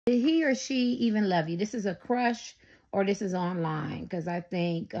Did he or she even love you? This is a crush or this is online? Because I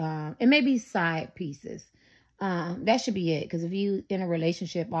think it may be side pieces. That should be it. Because if you in a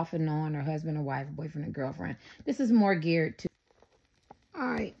relationship off and on, or husband or wife, boyfriend or girlfriend, this is more geared to. All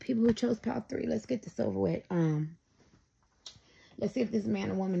right, people who chose pile 3, let's get this over with. Let's see if this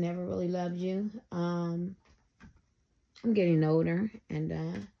man or woman never really loved you. I'm getting older,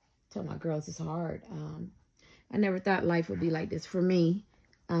 and tell my girls it's hard. I never thought life would be like this for me.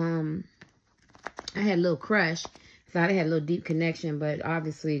 I had a little crush. Thought I had a little deep connection, but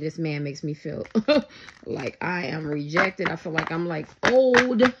obviously this man makes me feel like I am rejected. I feel like I'm like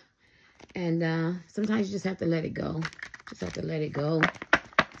old. And sometimes you just have to let it go. Just have to let it go.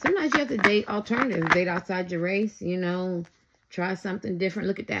 Sometimes you have to date alternatives. Date outside your race, you know. Try something different.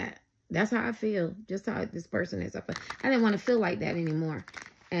 Look at that. That's how I feel. Just how this person is. I didn't want to feel like that anymore.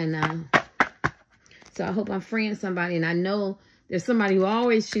 And so I hope I'm freeing somebody. And I know there's somebody who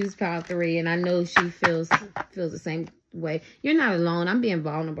always chooses pile 3. And I know she feels the same way. You're not alone. I'm being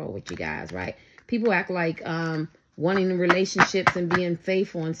vulnerable with you guys, right? People act like wanting relationships and being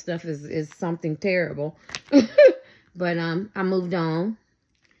faithful and stuff is something terrible. But I moved on.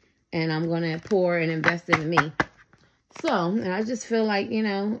 And I'm going to pour and invest in me. So, and I just feel like, you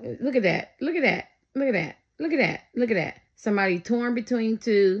know, look at that. Look at that. Look at that. Look at that. Look at that. Somebody torn between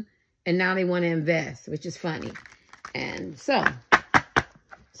two, and now they want to invest, which is funny. And so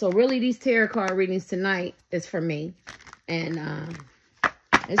really these tarot card readings tonight is for me. And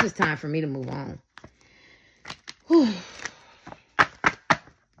it's just time for me to move on.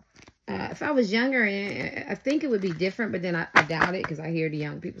 If I was younger, I think it would be different, but then I doubt it because I hear the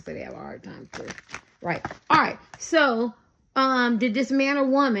young people say they have a hard time too. Right. All right. So, did this man or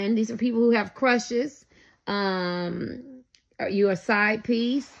woman, these are people who have crushes. Are you a side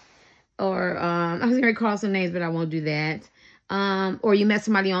piece? Or, I was going to call some names, but I won't do that. Or you met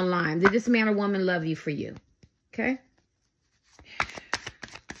somebody online. Did this man or woman love you for you? Okay.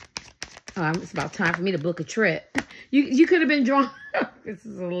 It's about time for me to book a trip. You could have been drawn. This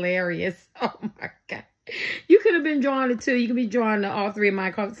is hilarious. Oh my God. You could have been drawn to 2. You could be drawn to all 3 of my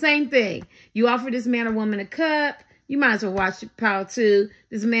cards. Same thing. You offer this man or woman a cup. You might as well watch pile 2.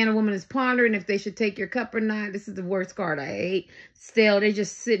 This man or woman is pondering if they should take your cup or not. This is the worst card I hate. Still, they're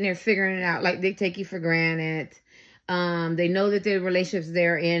just sitting there figuring it out. Like they take you for granted. They know that the relationships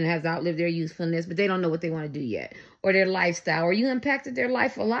they're in has outlived their usefulness, but they don't know what they want to do yet. Or their lifestyle. Or you impacted their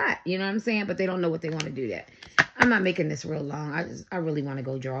life a lot. You know what I'm saying? But they don't know what they want to do yet. I'm not making this real long. I really want to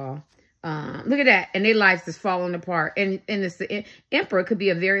go draw. Look at that. And their lives is falling apart. And the Emperor could be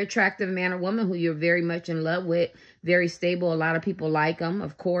a very attractive man or woman who you're very much in love with. Very stable. A lot of people like them,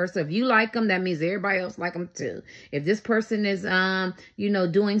 of course. If you like them, that means everybody else like them too. If this person is, you know,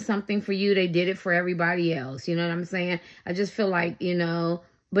 doing something for you, they did it for everybody else. You know what I'm saying? I just feel like, you know,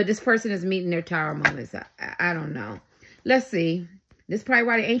 but this person is meeting their tower moments. I don't know. Let's see. This is probably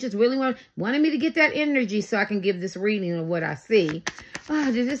why the ancients really wanted me to get that energy so I can give this reading of what I see.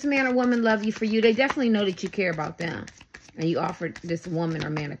 Oh, did this man or woman love you for you? They definitely know that you care about them. And you offered this woman or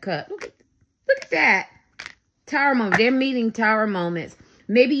man a cup. Look at that. Tower moment. They're meeting tower moments.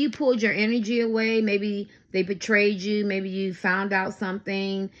 Maybe you pulled your energy away. Maybe they betrayed you. Maybe you found out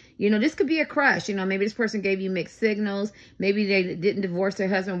something. You know, this could be a crush. You know, maybe this person gave you mixed signals. Maybe they didn't divorce their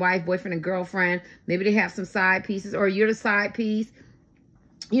husband, wife, boyfriend, and girlfriend. Maybe they have some side pieces, or you're the side piece.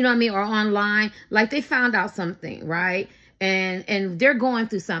 You know what I mean? Or online. Like they found out something, right? And they're going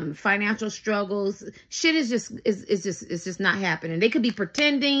through some financial struggles. Shit is just not happening. They could be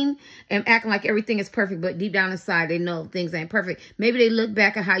pretending and acting like everything is perfect, but deep down inside they know things ain't perfect. Maybe they look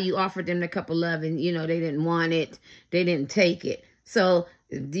back at how you offered them a cup of love and you know they didn't want it, they didn't take it. So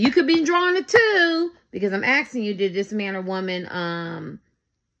you could be drawn to 2 because I'm asking you, did this man or woman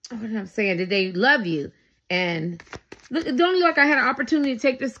what am I saying? Did they love you? And look, don't look like I had an opportunity to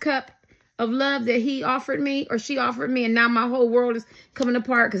take this cup of love that he offered me or she offered me, and now my whole world is coming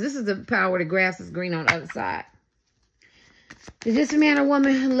apart because this is the power the grass is green on the other side. Is this man or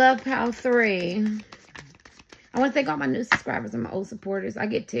woman love pile 3? I want to thank all my new subscribers and my old supporters. I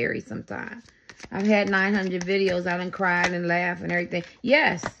get teary sometimes. I've had 900 videos. I done cried and laughed and everything.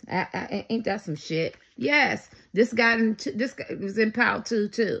 Yes, ain't that some shit? Yes, this guy was in pile 2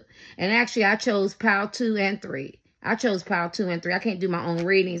 too, and actually I chose pile 2 and 3. I chose pile 2 and 3. I can't do my own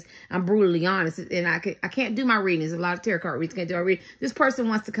readings. I'm brutally honest. And I can't do my readings. A lot of tarot card readings can't do our reading. This person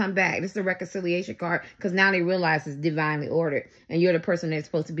wants to come back. This is a reconciliation card because now they realize it's divinely ordered. And you're the person they're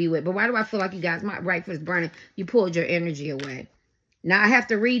supposed to be with. But why do I feel like you guys, my right foot is burning? You pulled your energy away. Now, I have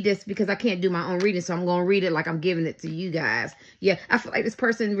to read this because I can't do my own reading, so I'm going to read it like I'm giving it to you guys. Yeah, I feel like this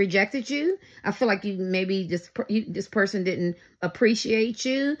person rejected you. I feel like maybe this person didn't appreciate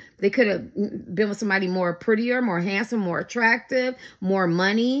you. They could have been with somebody more prettier, more handsome, more attractive, more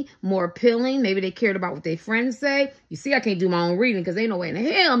money, more appealing. Maybe they cared about what their friends say. You see, I can't do my own reading because ain't no way in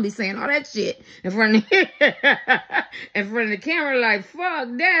hell I'm be saying all that shit in front of the camera like, fuck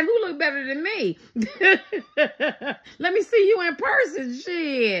that, who look better than me? Let me see you in person.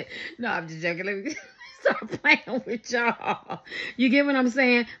 Shit. No, I'm just joking. Let me stop playing with y'all. You get what I'm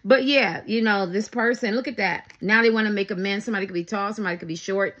saying? But yeah, you know, this person, look at that. Now they want to make amends. Somebody could be tall, somebody could be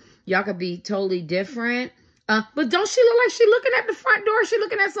short. Y'all could be totally different. But don't she look like she looking at the front door? She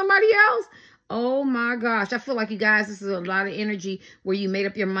looking at somebody else? Oh my gosh. I feel like you guys, this is a lot of energy where you made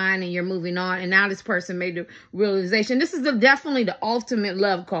up your mind and you're moving on. And now this person made the realization. This is definitely the ultimate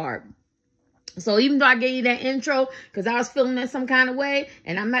love card. So even though I gave you that intro because I was feeling that some kind of way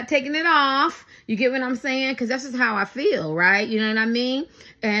and I'm not taking it off, you get what I'm saying? Because that's just how I feel, right? You know what I mean?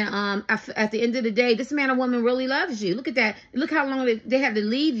 And at the end of the day, this man or woman really loves you. Look at that. Look how long they had to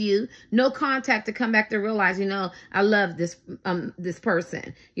leave you. No contact to come back to realize, you know, I love this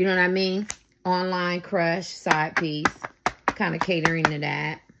person. You know what I mean? Online crush, side piece, kind of catering to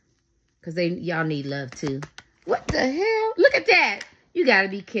that. Because y'all need love too. What the hell? Look at that. You got to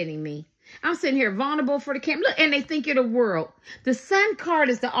be kidding me. I'm sitting here vulnerable for the camera. Look, and they think you're the world. The Sun card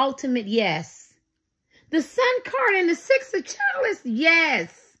is the ultimate yes. The Sun card and the Six of Chalice, yes.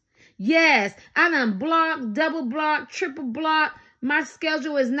 Yes. I done blocked, double blocked, triple blocked. My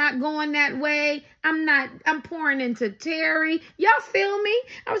schedule is not going that way. I'm pouring into Terry. Y'all feel me?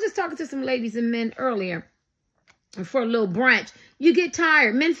 I was just talking to some ladies and men earlier for a little brunch. You get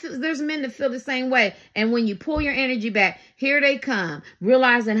tired. There's men that feel the same way. And when you pull your energy back, here they come,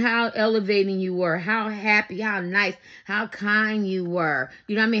 realizing how elevating you were, how happy, how nice, how kind you were.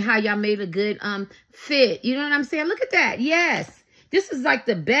 You know what I mean? How y'all made a good fit. You know what I'm saying? Look at that. Yes. This is like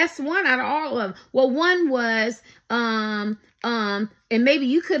the best one out of all of them. Well, one was, and maybe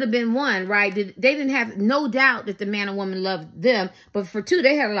you could have been one, right? They didn't have no doubt that the man or woman loved them. But for two,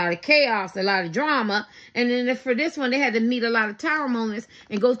 they had a lot of chaos, a lot of drama. And then for this one, they had to meet a lot of tower moments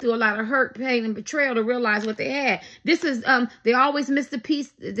and go through a lot of hurt, pain, and betrayal to realize what they had. This is, they always miss the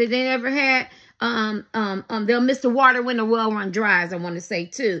piece that they never had. They'll miss the water when the well run dry, as I want to say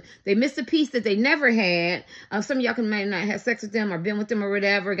too. They miss the piece that they never had. Some of y'all may not have sex with them or been with them or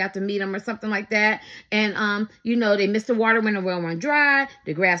whatever, got to meet them or something like that. And, you know, they miss the water when the well run dry.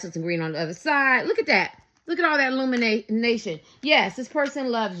 The grass isn't green on the other side. Look at that. Look at all that illumination. Yes, this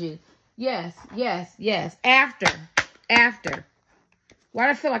person loves you. Yes, yes, yes. After. Why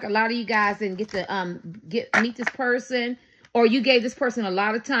do I feel like a lot of you guys didn't get to meet this person, or you gave this person a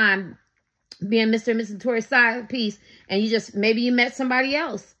lot of time being Mr. and Mrs. Notorious side piece, and maybe you met somebody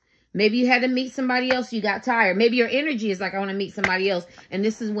else. Maybe you had to meet somebody else. You got tired. Maybe your energy is like, I want to meet somebody else. And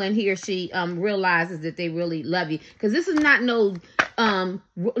this is when he or she realizes that they really love you. Because this is not no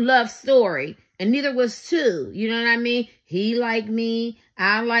love story. And neither was two. You know what I mean? He liked me.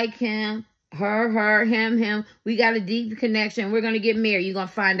 I like him. Her, him. We got a deep connection. We're going to get married. You're going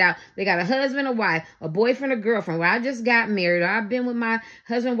to find out they got a husband, a wife, a boyfriend, a girlfriend. Well, I just got married. Or I've been with my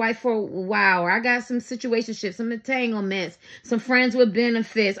husband, wife for a while. Or I got some situationships, some entanglements, some friends with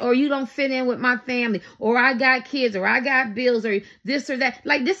benefits. Or you don't fit in with my family. Or I got kids. Or I got bills. Or this or that.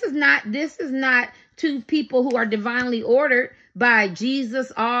 Like, this is not two people who are divinely ordered by Jesus,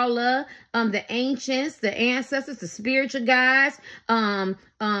 Allah, the ancients, the ancestors, the spiritual guys,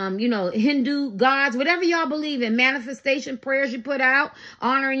 you know, Hindu gods, whatever y'all believe in, manifestation prayers you put out,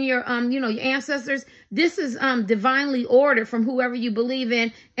 honoring your, you know, your ancestors. This is divinely ordered from whoever you believe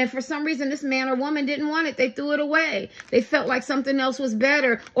in. And for some reason, this man or woman didn't want it. They threw it away. They felt like something else was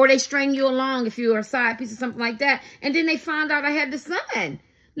better, or they string you along if you were a side piece or something like that. And then they found out I had the son.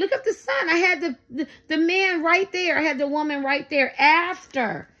 Look up the sun. I had the man right there. I had the woman right there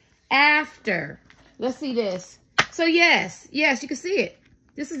after. Let's see this. So yes, you can see it.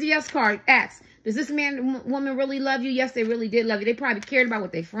 This is the yes card. Ask, does this man, woman really love you? Yes, they really did love you. They probably cared about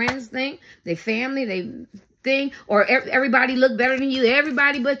what their friends think, their family, they think, or everybody look better than you.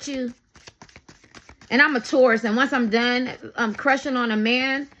 Everybody but you. And I'm a Taurus. And once I'm done, I'm crushing on a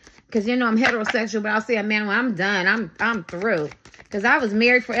man, because, you know, I'm heterosexual, but I'll say a man when I'm done, I'm through. Because I was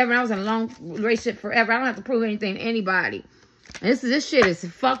married forever, and I was in a long relationship forever. I don't have to prove anything to anybody. And this shit is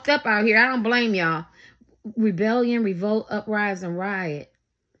fucked up out here. I don't blame y'all. Rebellion, revolt, uprise, and riot.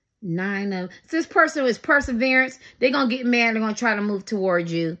 9 of... So this person is perseverance. They're going to get mad. They're going to try to move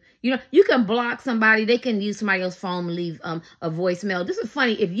towards you. You know, you can block somebody. They can use somebody else's phone and leave a voicemail. This is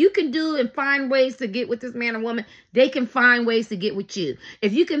funny. If you can do and find ways to get with this man or woman, they can find ways to get with you.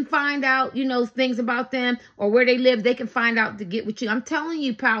 If you can find out, you know, things about them or where they live, they can find out to get with you. I'm telling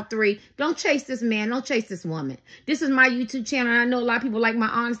you, Pal 3, don't chase this man. Don't chase this woman. This is my YouTube channel. And I know a lot of people like my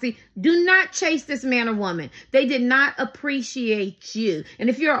honesty. Do not chase this man or woman. They did not appreciate you. And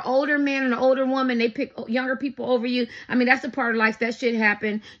if you're an older man and an older woman, they pick younger people over you. I mean, that's a part of life. That shit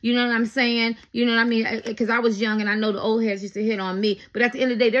happened. You know what I'm saying? You know what I mean? Because I was young and I know the old heads used to hit on me. But at the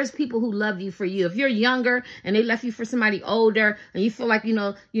end of the day, there's people who love you for you. If you're younger and they left you for somebody older and you feel like, you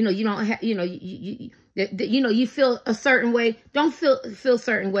don't have, you feel a certain way, don't feel a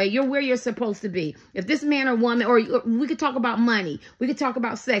certain way. You're where you're supposed to be. If this man or woman, or we could talk about money, we could talk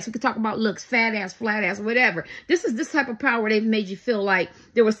about sex, we could talk about looks, fat ass, flat ass, whatever. This is this type of power they've made you feel like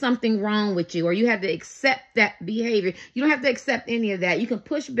there was something wrong with you or you had to accept that behavior. You don't have to accept any of that. You can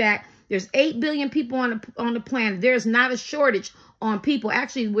push back. There's 8 billion people on the planet. There's not a shortage on people.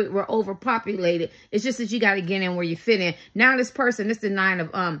 Actually, we're overpopulated. It's just that you got to get in where you fit in. Now this person, this is the 9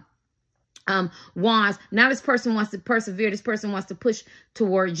 of wands. Now this person wants to persevere. This person wants to push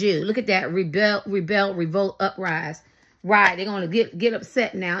towards you. Look at that. Rebel, revolt, uprise. Right. They're going to get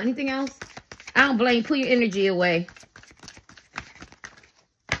upset now. Anything else? I don't blame. Put your energy away.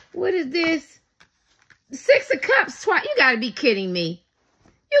 What is this? 6 of Cups twice. You got to be kidding me.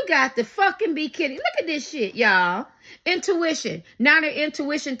 You got to fucking be kidding. Look at this shit, y'all. Intuition. Now their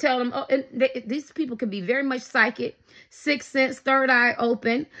intuition tell them, oh, and these people can be very much psychic, sixth sense, third eye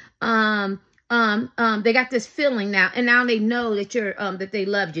open. They got this feeling now, and now they know that you're that they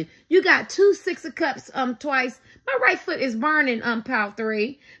loved you. You got 2 6 of Cups twice. My right foot is burning, Pal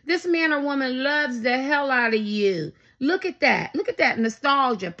 3. This man or woman loves the hell out of you. Look at that. Look at that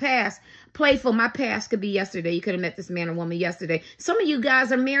nostalgia, past. Playful. My past could be yesterday. You could have met this man or woman yesterday. Some of you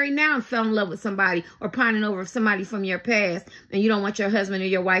guys are married now and fell in love with somebody or pining over somebody from your past, and you don't want your husband or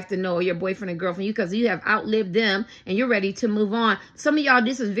your wife to know, or your boyfriend or girlfriend, because you have outlived them and you're ready to move on. Some of y'all,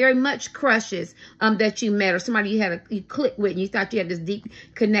 this is very much crushes that you met, or somebody you clicked with and you thought you had this deep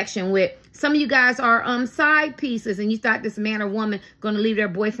connection with. Some of you guys are side pieces, and you thought this man or woman going to leave their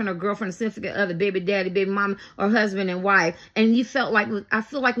boyfriend or girlfriend, or significant other, baby daddy, baby mama, or husband and wife, and you felt like, I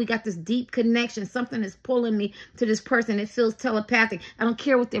feel like we got this deep connection. Something is pulling me to this person. It feels telepathic. I don't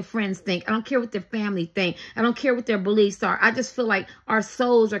care what their friends think. I don't care what their family think. I don't care what their beliefs are. I just feel like our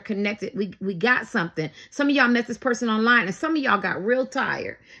souls are connected. We got something. Some of y'all met this person online, and some of y'all got real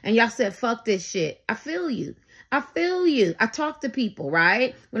tired, and y'all said, fuck this shit. I feel you. I feel you. I talk to people,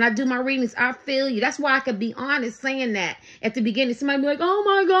 right? When I do my readings, I feel you. That's why I could be honest saying that at the beginning. Somebody be like, oh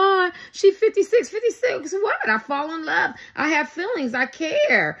my God, she's 56. 56, what? I fall in love. I have feelings. I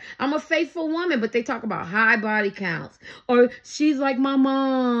care. I'm a faithful woman, but they talk about high body counts, or she's like my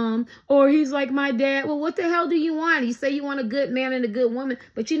mom, or he's like my dad. Well, what the hell do you want? You say you want a good man and a good woman,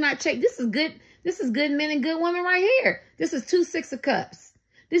 but you're not checking. This is good men and good women right here. This is 2 6 of Cups.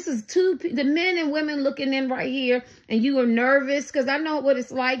 This is the men and women looking in right here, and you are nervous because I know what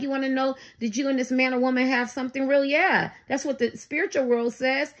it's like. You want to know, did you and this man or woman have something real? Yeah, that's what the spiritual world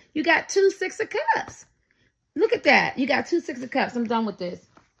says. You got 2 6 of Cups. Look at that. You got 2 6 of Cups. I'm done with this.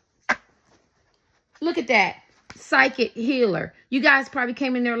 Look at that. Psychic healer. You guys probably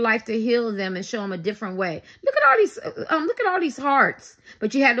came in their life to heal them and show them a different way. Look at all these hearts.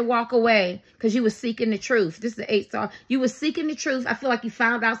 But you had to walk away because you were seeking the truth. This is the 8 star. You were seeking the truth. I feel like you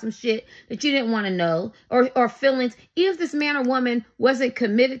found out some shit that you didn't want to know, or feelings. If this man or woman wasn't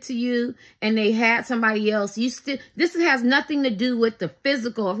committed to you and they had somebody else, this has nothing to do with the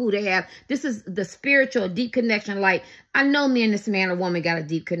physical of who they have. This is the spiritual, deep connection. Like, I know me and this man or woman got a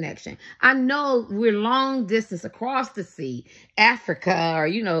deep connection. I know we're long distance across the sea, Africa, or,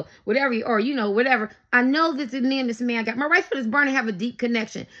 whatever, or, whatever. I know that me and this man got, my right foot is burning, have a deep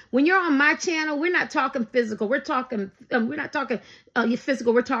connection. When you're on my channel, we're not talking physical. We're not talking your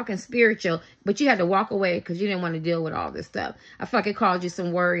physical. We're talking spiritual. But you had to walk away because you didn't want to deal with all this stuff. I feel like it caused you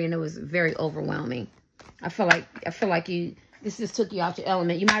some worry, and it was very overwhelming. I feel like this just took you out your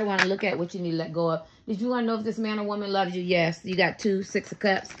element. You might want to look at what you need to let go of. Did you want to know if this man or woman loves you? Yes. You got 2 6 of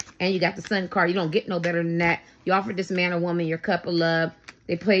Cups, and you got the Sun card. You don't get no better than that. You offered this man or woman your cup of love.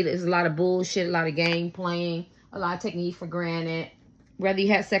 They played, there's a lot of bullshit, a lot of game playing, a lot of taking you for granted. Whether you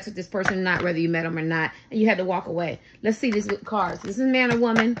had sex with this person or not, whether you met them or not, and you had to walk away. Let's see this with cards. This is man or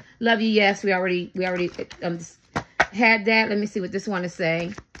woman. Love you, yes. We already had that. Let me see what this one is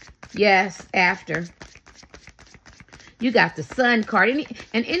saying. Yes, after. You got the Sun card.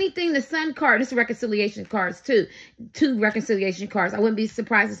 And anything the Sun card, this is reconciliation cards too. 2 reconciliation cards. I wouldn't be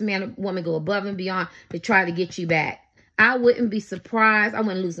surprised if this man or woman go above and beyond to try to get you back. I wouldn't be surprised. I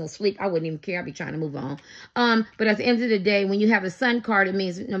wouldn't lose no sleep. I wouldn't even care. I'd be trying to move on. But at the end of the day, when you have the Sun card, it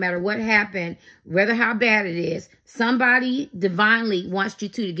means no matter what happened, whether how bad it is, somebody divinely wants you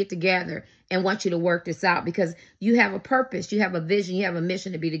two to get together and want you to work this out because you have a purpose, you have a vision, you have a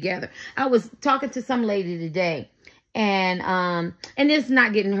mission to be together. I was talking to some lady today, and it's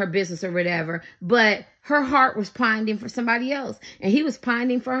not getting her business or whatever, but her heart was pining for somebody else, and he was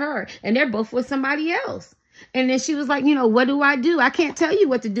pining for her, and they're both with somebody else. And then she was like, you know, what do? I can't tell you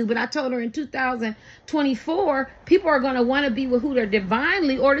what to do. But I told her in 2024, people are going to want to be with who they're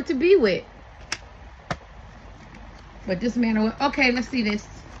divinely ordered to be with. But this man, okay, let's see this.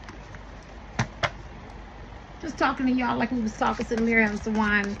 Just talking to y'all like we was talking, sitting here having some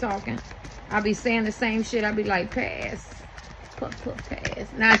wine and talking. I'll be saying the same shit. I'll be like, pass. Pass.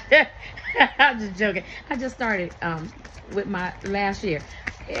 Now, I'm just joking. I just started with my last year.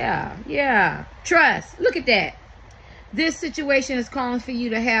 Yeah. Trust. Look at that. This situation is calling for you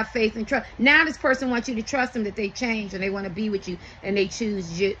to have faith and trust. Now this person wants you to trust them that they change and they want to be with you and they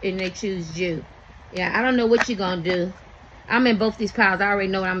choose you Yeah, I don't know what you're gonna do. I'm in both these piles. I already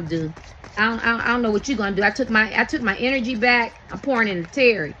know what I'm gonna do. I don't know what you're gonna do. I took my energy back. I'm pouring into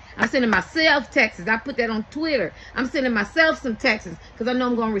Terry. I'm sending myself texts. I put that on Twitter. I'm sending myself some texts because I know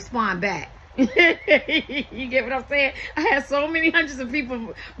I'm gonna respond back. You get what I'm saying? I had so many hundreds of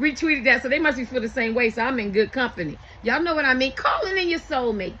people retweeted that, so they must be feel the same way. So I'm in good company. Y'all know what I mean? Calling in your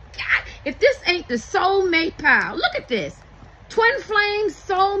soulmate. God, if this ain't the soulmate pile, look at this. Twin flame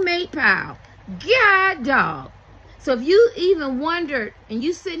soulmate pile. God dog. So if you even wondered and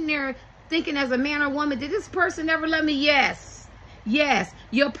you sitting there thinking as a man or woman, did this person ever love me? Yes.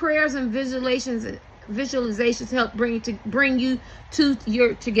 Your prayers and visualizations help bring you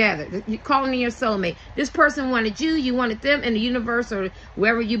together. You're calling in your soulmate. This person wanted you, you wanted them, and the universe or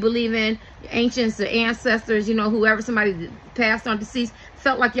whoever you believe in, ancients, the ancestors, you know, whoever, somebody passed on, deceased,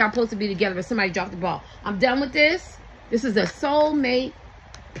 felt like y'all supposed to be together, but somebody dropped the ball. I'm done with this. This is a soulmate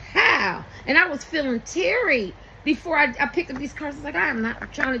pal. And I was feeling teary before I picked up these cards. I was like, I'm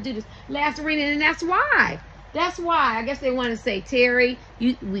trying to do this last reading, and that's why. I guess they want to say, Terry,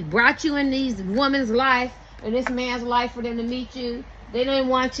 we brought you in these woman's life and this man's life for them to meet you. They didn't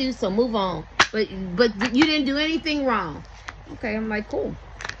want you, so move on. But you didn't do anything wrong. Okay, I'm like, cool.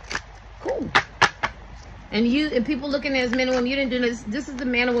 And people looking at as men and women, you didn't do this. This is the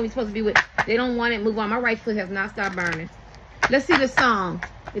man or woman you're supposed to be with. They don't want it, move on. My right foot has not stopped burning. Let's see the song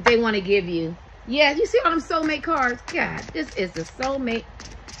that they want to give you. Yeah, you see all them soulmate cards? God, this is the soulmate.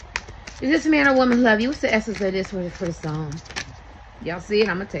 Does this man or woman love you? What's the essence of this for the song? Y'all see it?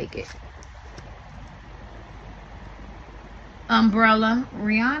 I'm going to take it. Umbrella.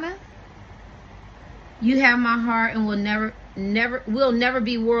 Rihanna. You have my heart and we'll never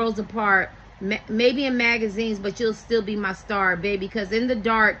be worlds apart. Maybe in magazines, but you'll still be my star, baby. Because in the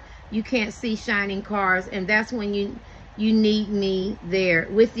dark, you can't see shining cars. And that's when you need me there.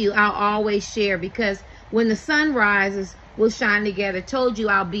 With you, I'll always share. Because when the sun rises, we'll shine together. Told you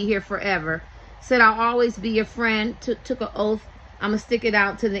I'll be here forever. Said I'll always be your friend. Took an oath. I'm going to stick it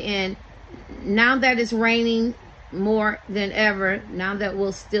out to the end. Now that it's raining more than ever, now that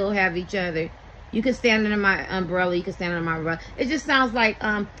we'll still have each other, you can stand under my umbrella. You can stand under my umbrella. It just sounds like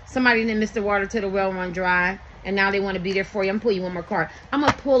somebody didn't miss the water till the well run dry, and now they want to be there for you. I'm going to pull you one more card. I'm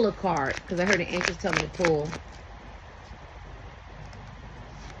going to pull a card because I heard the angels tell me to pull.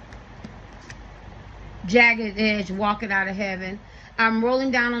 Jagged edge, walking out of heaven. I'm rolling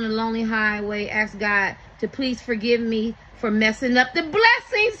down on the lonely highway. Ask God to please forgive me for messing up the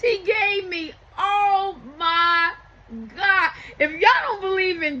blessings he gave me. Oh my God. If y'all don't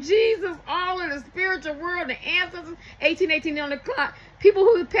believe in Jesus, all in the spiritual world, the ancestors, 1818 on the clock, people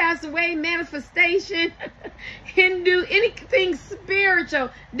who passed away, manifestation, Hindu, anything spiritual,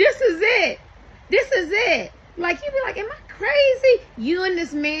 this is it. Like, you'd be like, am I crazy? You and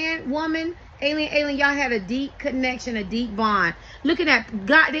this man, woman, alien, y'all had a deep connection, a deep bond. Look at that.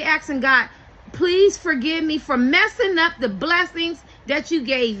 God, they asking God, please forgive me for messing up the blessings that you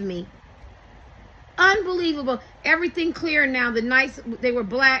gave me. Unbelievable. Everything clear now. The nights, they were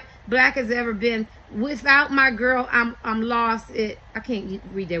black as ever been. Without my girl, I'm lost. I can't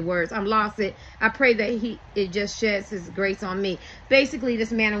read their words. I'm lost. I pray that it just sheds his grace on me. Basically,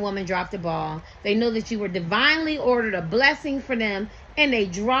 this man and woman dropped the ball. They know that you were divinely ordered, a blessing for them, and they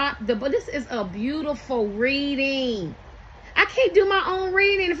dropped the ball. This is a beautiful reading. I can't do my own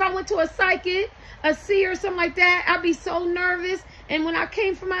reading. If I went to a psychic, a seer, or something like that, I'd be so nervous And when I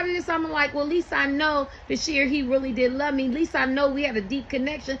came from out of this, I'm like, well, at least I know that she or he really did love me. At least I know we had a deep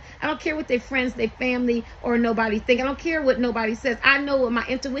connection. I don't care what their friends, their family, or nobody think. I don't care what nobody says. I know what my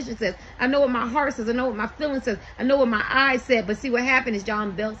intuition says. I know what my heart says. I know what my feeling says. I know what my eyes said. But see, what happened is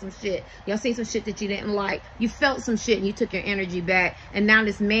y'all built some shit. Y'all seen some shit that you didn't like. You felt some shit and you took your energy back. And now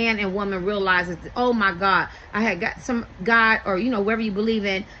this man and woman realizes, oh my God, I had got some God, or, you know, whatever you believe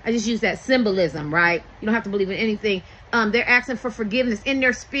in. I just use that symbolism, right? You don't have to believe in anything. They're asking for forgiveness in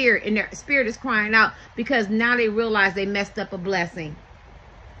their spirit, and their spirit is crying out because now they realize they messed up a blessing.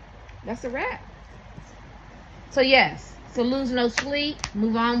 That's a wrap. So yes, so lose no sleep,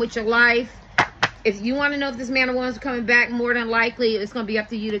 move on with your life. If you want to know if this man or woman's coming back, more than likely it's going to be up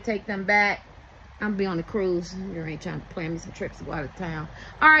to you to take them back. I'm going to be on the cruise. You ain't trying to plan me some trips to go out of town.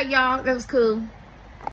 All right, y'all, that was cool.